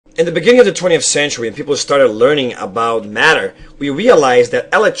In the beginning of the 20th century, when people started learning about matter, we realized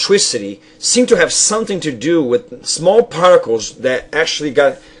that electricity seemed to have something to do with small particles that actually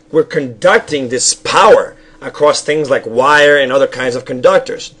were conducting this power across things like wire and other kinds of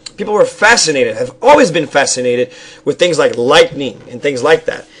conductors. People were fascinated, have always been fascinated with things like lightning and things like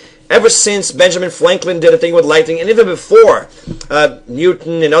that. Ever since Benjamin Franklin did a thing with lightning, and even before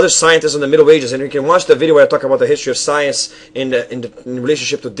Newton and other scientists in the Middle Ages, and you can watch the video where I talk about the history of science in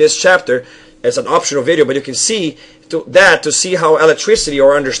relationship to this chapter as an optional video, but you can see to see how electricity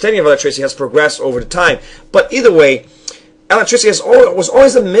or understanding of electricity has progressed over the time. But either way, electricity was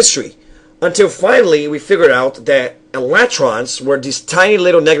always a mystery until finally we figured out that electrons were these tiny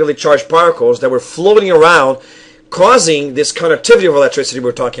little negatively charged particles that were floating around, causing this conductivity of electricity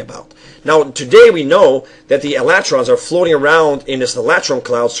we're talking about. Now, today we know that the electrons are floating around in this electron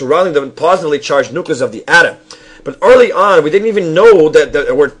cloud surrounding the positively charged nucleus of the atom. But early on, we didn't even know that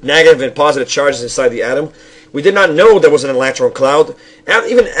there were negative and positive charges inside the atom. We did not know there was an electron cloud. And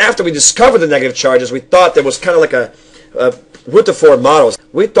even after we discovered the negative charges, we thought there was kind of like a Rutherford models.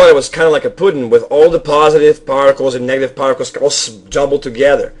 We thought it was kind of like a pudding with all the positive particles and negative particles all jumbled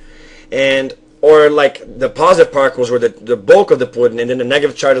together. Or like the positive particles were the bulk of the pudding, and then the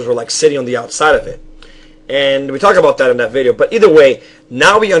negative charges were like sitting on the outside of it. And we talk about that in that video. But either way,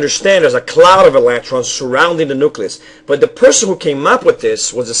 now we understand there's a cloud of electrons surrounding the nucleus. But the person who came up with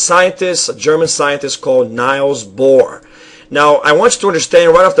this was a German scientist called Niels Bohr. Now, I want you to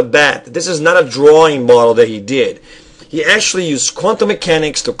understand right off the bat that this is not a drawing model that he did. He actually used quantum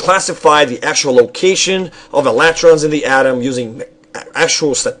mechanics to classify the actual location of electrons in the atom using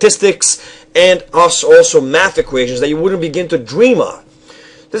actual statistics and also math equations that you wouldn't begin to dream of.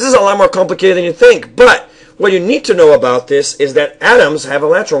 This is a lot more complicated than you think, but what you need to know about this is that atoms have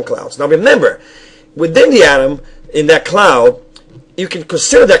electron clouds. Now remember, within the atom, in that cloud, you can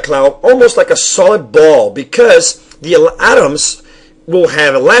consider that cloud almost like a solid ball, because the atoms will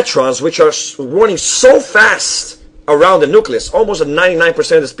have electrons which are running so fast around the nucleus, almost at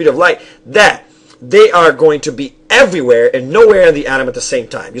 99% of the speed of light, that they are going to be everywhere and nowhere in the atom at the same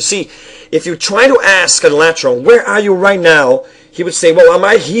time. You see, if you try to ask an electron, where are you right now? He would say, well, am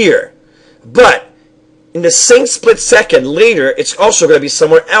I here? But in the same split second later, it's also going to be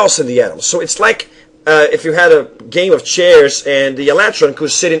somewhere else in the atom. So it's like if you had a game of chairs and the electron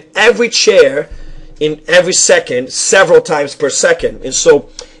could sit in every chair in every second, several times per second. And so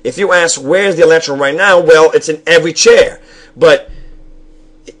if you ask, where's the electron right now? Well, it's in every chair. But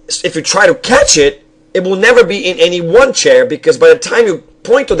if you try to catch it, it will never be in any one chair, because by the time you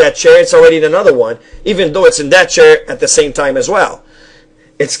point to that chair, it's already in another one, even though it's in that chair at the same time as well.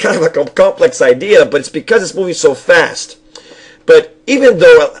 It's kind of a complex idea, but it's because it's moving so fast. But even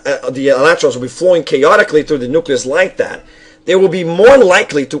though the electrons will be flowing chaotically through the nucleus like that, they will be more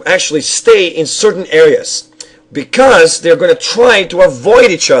likely to actually stay in certain areas, because they're going to try to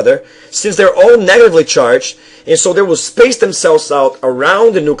avoid each other, since they're all negatively charged, and so they will space themselves out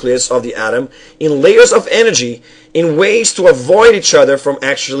around the nucleus of the atom in layers of energy in ways to avoid each other from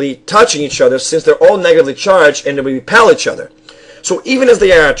actually touching each other, since they're all negatively charged and they will repel each other. So even as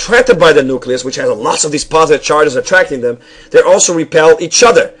they are attracted by the nucleus, which has lots of these positive charges attracting them, they also repel each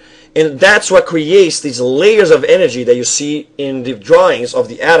other. And that's what creates these layers of energy that you see in the drawings of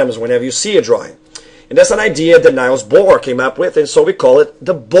the atoms whenever you see a drawing. And that's an idea that Niels Bohr came up with, and so we call it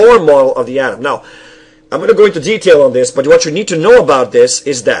the Bohr model of the atom. Now, I'm going to go into detail on this, but what you need to know about this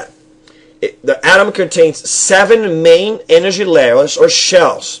is that the atom contains 7 main energy layers or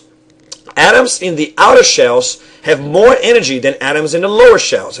shells. Atoms in the outer shells have more energy than atoms in the lower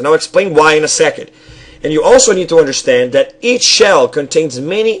shells, and I'll explain why in a second. And you also need to understand that each shell contains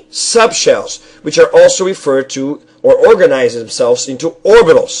many subshells, which are also referred to or organize themselves into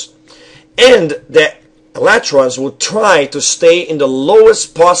orbitals. And that electrons will try to stay in the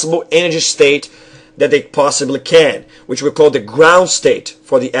lowest possible energy state that they possibly can, which we call the ground state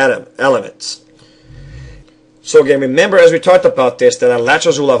for the atom elements. So again, remember, as we talked about this, that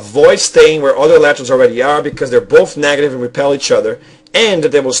electrons will avoid staying where other electrons already are, because they're both negative and repel each other, and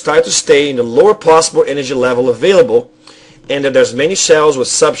that they will start to stay in the lower possible energy level available, and that there's many shells with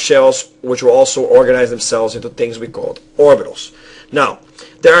subshells which will also organize themselves into things we call orbitals. Now,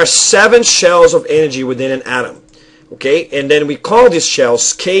 there are 7 shells of energy within an atom, okay? And then we call these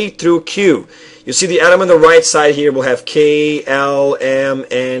shells K through Q. You see the atom on the right side here will have K, L, M,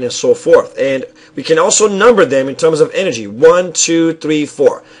 N, and so forth. And we can also number them in terms of energy, 1, 2, 3,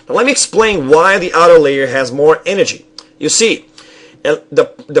 4. Now let me explain why the outer layer has more energy. You see,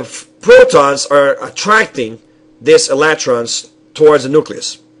 the protons are attracting these electrons towards the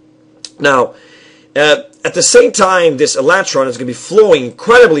nucleus. Now, At the same time, this electron is going to be flowing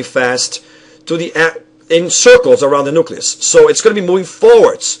incredibly fast to in circles around the nucleus. So it's going to be moving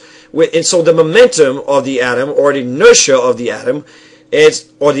forwards. And so the momentum of the atom, or the inertia of the atom,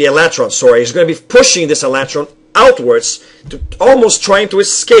 or the electron, sorry, is going to be pushing this electron outwards, to almost trying to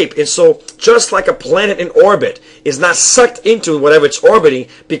escape. And so just like a planet in orbit is not sucked into whatever it's orbiting,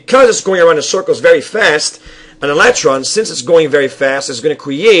 because it's going around in circles very fast, an electron, since it's going very fast, is going to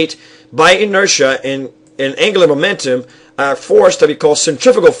create, by inertia and angular momentum, a force that we call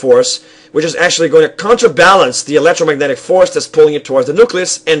centrifugal force, which is actually going to counterbalance the electromagnetic force that's pulling it towards the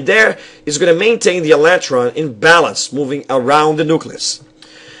nucleus, and there is going to maintain the electron in balance, moving around the nucleus.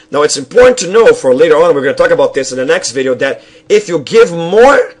 Now, it's important to know, for later on, we're going to talk about this in the next video, that if you give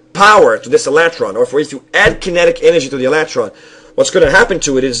more power to this electron, or if you add kinetic energy to the electron, what's going to happen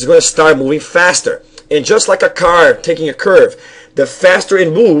to it is it's going to start moving faster. And just like a car taking a curve, the faster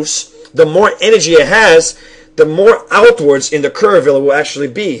it moves, the more energy it has, the more outwards in the curve it will actually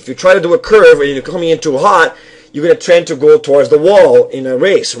be. If you try to do a curve and you're coming in too hot, you're going to tend to go towards the wall in a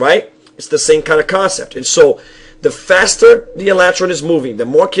race, right? It's the same kind of concept. And so the faster the electron is moving, the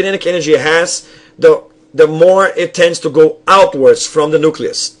more kinetic energy it has, the more it tends to go outwards from the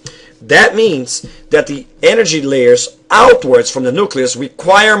nucleus. That means that the energy layers outwards from the nucleus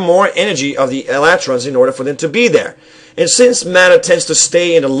require more energy of the electrons in order for them to be there. And since matter tends to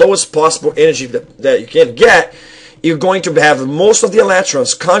stay in the lowest possible energy that you can get, you're going to have most of the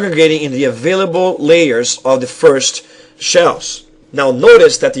electrons congregating in the available layers of the first shells. Now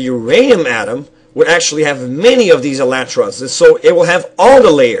notice that the uranium atom would actually have many of these electrons, and so it will have all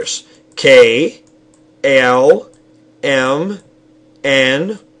the layers: K, L, M,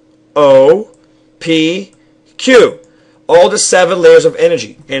 N, O, P, Q. All the 7 layers of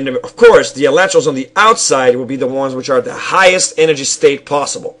energy. And of course, the electrons on the outside will be the ones which are at the highest energy state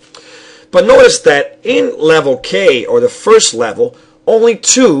possible. But notice that in level K, or the first level, only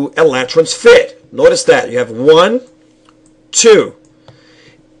 2 electrons fit. Notice that. You have 1, 2.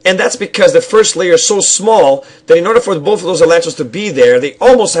 And that's because the first layer is so small that in order for both of those electrons to be there, they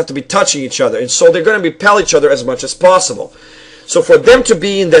almost have to be touching each other. And so they're going to repel each other as much as possible. So for them to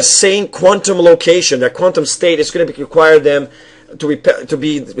be in the same quantum location, that quantum state, is going to require them to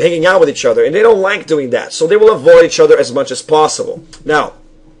be hanging out with each other. And they don't like doing that. So they will avoid each other as much as possible. Now,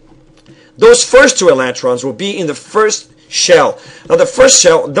 those first 2 electrons will be in the first shell. Now, the first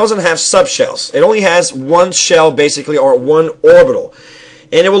shell doesn't have subshells. It only has 1 shell, basically, or 1 orbital.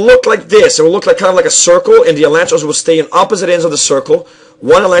 And it will look like this. It will look like kind of like a circle, and the electrons will stay in opposite ends of the circle.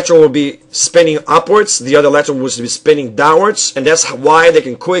 One electron will be spinning upwards, the other electron will be spinning downwards, and that's why they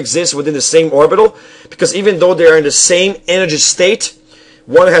can coexist within the same orbital, because even though they are in the same energy state,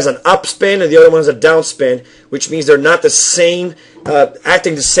 one has an up spin and the other one has a down spin, which means they're not the same,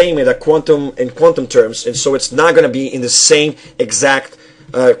 acting the same in quantum terms, and so it's not going to be in the same exact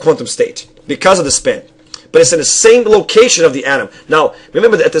quantum state because of the spin. But it's in the same location of the atom. Now,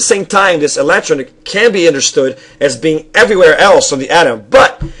 remember that at the same time, this electron can be understood as being everywhere else on the atom.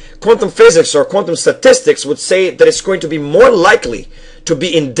 But quantum physics or quantum statistics would say that it's going to be more likely to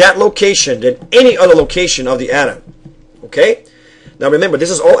be in that location than any other location of the atom. Okay? Now remember,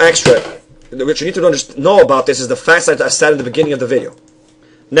 this is all extra. What you need to know about this is the facts that I said in the beginning of the video.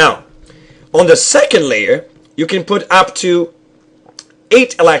 Now, on the second layer, you can put up to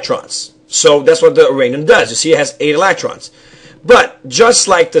 8 electrons. So that's what the uranium does. You see, it has 8 electrons. But just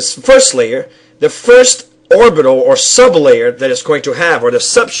like this first layer, the first orbital or sublayer that it's going to have, or the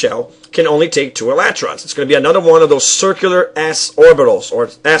subshell, can only take 2 electrons. It's going to be another one of those circular s orbitals, or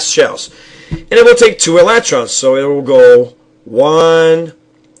s shells. And it will take 2 electrons. So it will go 1,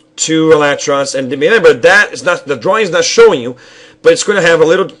 2 electrons. And remember, that is not, the drawing is not showing you, but it's going to have a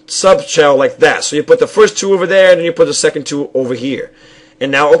little subshell like that. So you put the first 2 over there, and then you put the second 2 over here. And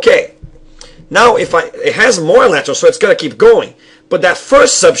now, okay. Now, it has more electrons, so it's going to keep going. But that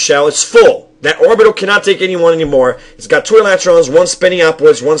first subshell is full. That orbital cannot take anyone anymore. It's got 2 electrons, 1 spinning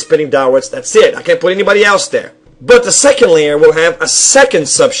upwards, 1 spinning downwards. That's it. I can't put anybody else there. But the second layer will have a second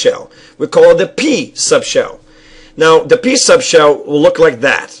subshell. We call it the P subshell. Now, the P subshell will look like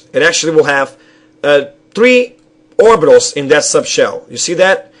that. It actually will have 3 orbitals in that subshell. You see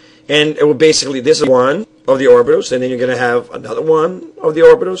that? And it will basically, this is one of the orbitals, and then you're going to have another one of the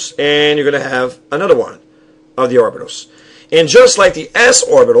orbitals, and you're going to have another one of the orbitals. And just like the s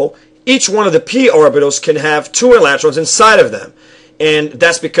orbital, each one of the p orbitals can have 2 electrons inside of them. And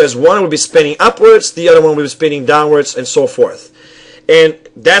that's because one will be spinning upwards, the other one will be spinning downwards, and so forth. And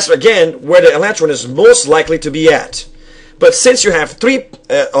that's, again, where the electron is most likely to be at. But since you have 3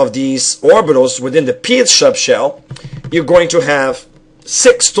 of these orbitals within the p subshell, you're going to have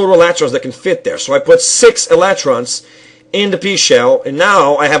 6 total electrons that can fit there. So I put 6 electrons in the p shell, and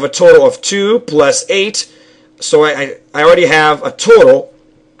now I have a total of 2 plus 8. So I already have a total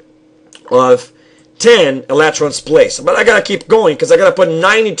of 10 electrons placed. But I gotta keep going because I gotta put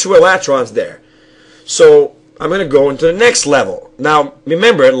 92 electrons there. So I'm gonna go into the next level. Now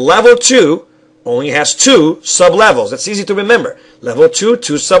remember, level 2 only has 2 sub-levels. That's easy to remember. Level 2,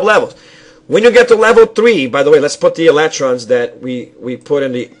 2 sub-levels. When you get to level 3, by the way, let's put the electrons that we put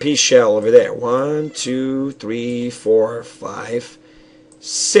in the p shell over there. 1, 2, 3, 4, 5,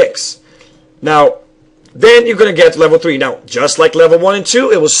 6. Now, then you're going to get to level 3. Now, just like level 1 and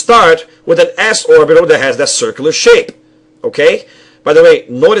 2, it will start with an s orbital that has that circular shape. Okay? By the way,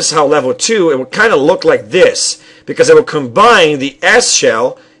 notice how level 2, it will kind of look like this, because it will combine the s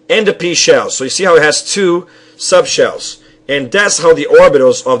shell and the p shell. So you see how it has 2 subshells. And that's how the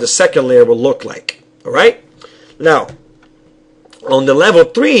orbitals of the second layer will look like. Alright? Now, on the level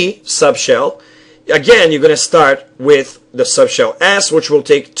 3 subshell, again, you're going to start with the subshell S, which will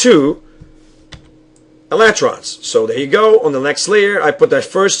take 2 electrons. So there you go. On the next layer, I put the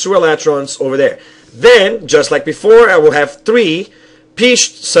first 2 electrons over there. Then, just like before, I will have 3 p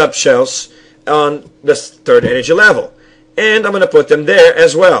subshells on the third energy level. And I'm going to put them there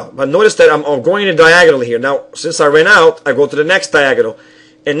as well. But notice that I'm going in diagonally here. Now, since I ran out, I go to the next diagonal.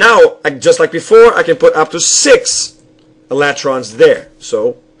 And now, just like before, I can put up to 6 electrons there.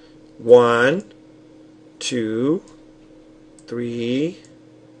 So, 1, 2, 3,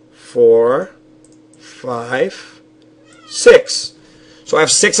 4, 5, 6. So I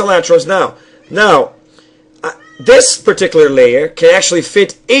have 6 electrons now. Now, this particular layer can actually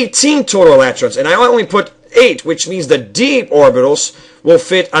fit 18 total electrons. And I only put 8, which means the d orbitals will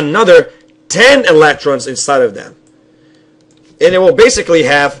fit another 10 electrons inside of them. And it will basically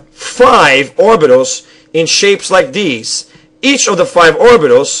have 5 orbitals in shapes like these. Each of the 5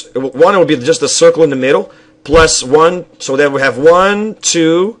 orbitals, one will be just a circle in the middle, plus 1, so then we have 1,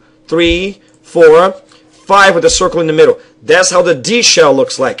 2, 3, 4, 5 with a circle in the middle. That's how the D shell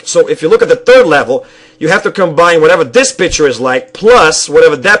looks like. So if you look at the third level, you have to combine whatever this picture is like plus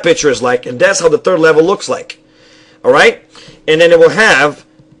whatever that picture is like, and that's how the third level looks like. Alright? And then it will have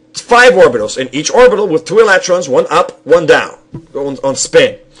 5 orbitals, in each orbital with 2 electrons, one up, one down, on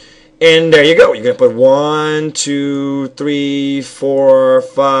spin. And there you go. You're going to put 1, 2, 3, 4,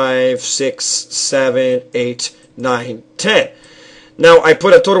 5, 6, 7, 8, 9, 10. Now I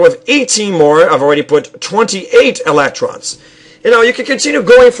put a total of 18 more. I've already put 28 electrons. You know, you can continue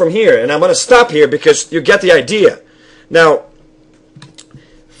going from here, and I'm going to stop here because you get the idea. Now,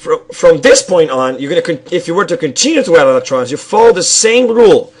 from this point on, you're going to, if you were to continue to add electrons, you follow the same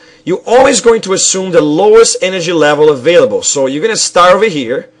rule. You're always going to assume the lowest energy level available. So you're going to start over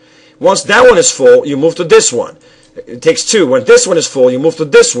here. Once that one is full, you move to this one. It takes 2. When this one is full, you move to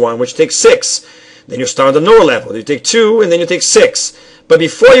this one, which takes 6. Then you start on the lower level. You take 2, and then you take 6. But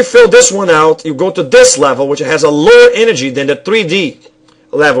before you fill this one out, you go to this level, which has a lower energy than the 3D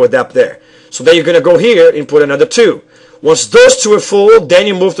level up there. So then you're going to go here and put another 2. Once those 2 are full, then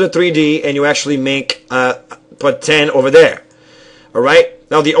you move to the 3D, and you actually make put 10 over there. All right?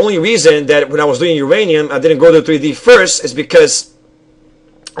 Now, the only reason that when I was doing uranium, I didn't go to 3D first is because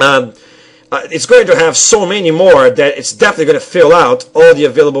it's going to have so many more that it's definitely going to fill out all the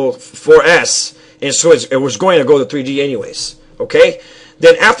available 4S, and so it was going to go to 3D anyways. Okay?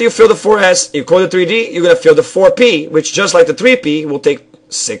 Then after you fill the 4S, you go to 3D, you're going to fill the 4P, which just like the 3P will take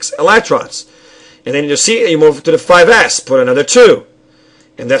 6 electrons. And then you see, you move to the 5S, put another 2.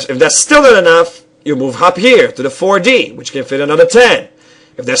 And if that's still not enough, you move up here to the 4D, which can fit another 10.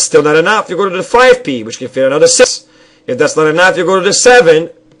 If that's still not enough, you go to the 5P, which can fit another 6. If that's not enough, you go to the 7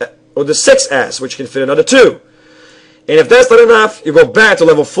 or the 6S, which can fit another 2. And if that's not enough, you go back to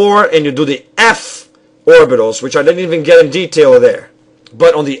level 4 and you do the F orbitals, which I didn't even get in detail there.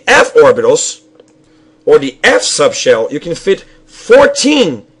 But on the F orbitals, or the F subshell, you can fit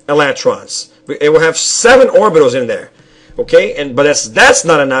 14 electrons. It will have 7 orbitals in there. Okay, but that's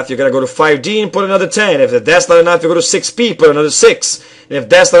not enough. You're going to go to 5D and put another 10. If that's not enough, you go to 6P, put another 6. And if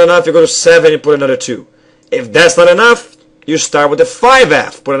that's not enough, you go to 7 and put another 2. If that's not enough, you start with the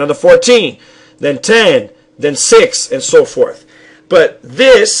 5F, put another 14, then 10, then 6, and so forth. But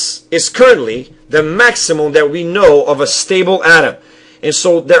this is currently the maximum that we know of a stable atom. And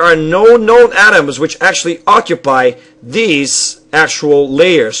so there are no known atoms which actually occupy these actual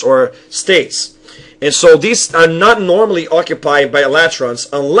layers or states. And so these are not normally occupied by electrons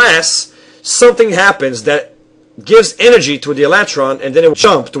unless something happens that gives energy to the electron and then it will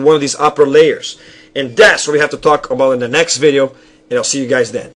jump to one of these upper layers. And that's what we have to talk about in the next video, and I'll see you guys then.